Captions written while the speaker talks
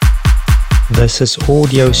This is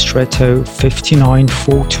Audio Stretto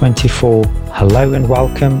 59424. Hello and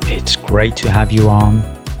welcome. It's great to have you on.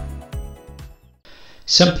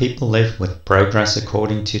 Some people live with progress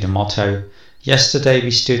according to the motto, yesterday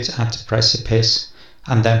we stood at the precipice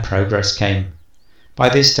and then progress came. By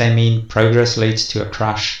this they mean progress leads to a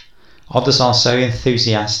crash. Others are so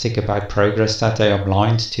enthusiastic about progress that they are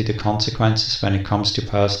blind to the consequences when it comes to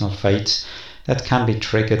personal fates that can be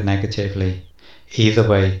triggered negatively. Either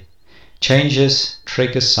way, changes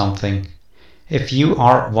triggers something. If you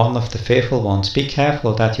are one of the fearful ones, be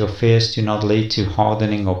careful that your fears do not lead to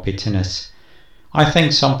hardening or bitterness. I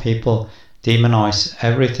think some people demonize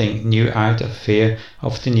everything new out of fear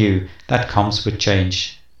of the new that comes with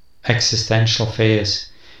change. Existential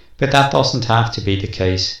fears. But that doesn't have to be the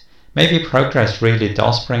case. Maybe progress really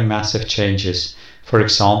does bring massive changes, for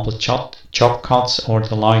example job cuts or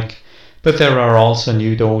the like, but there are also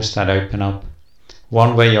new doors that open up.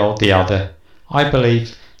 One way or the other, I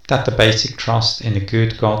believe that the basic trust in a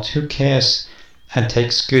good God who cares and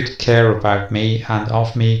takes good care about me and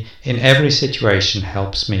of me in every situation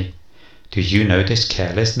helps me. Do you know this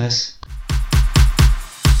carelessness?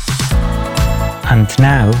 And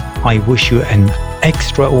now I wish you an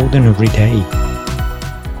extraordinary day.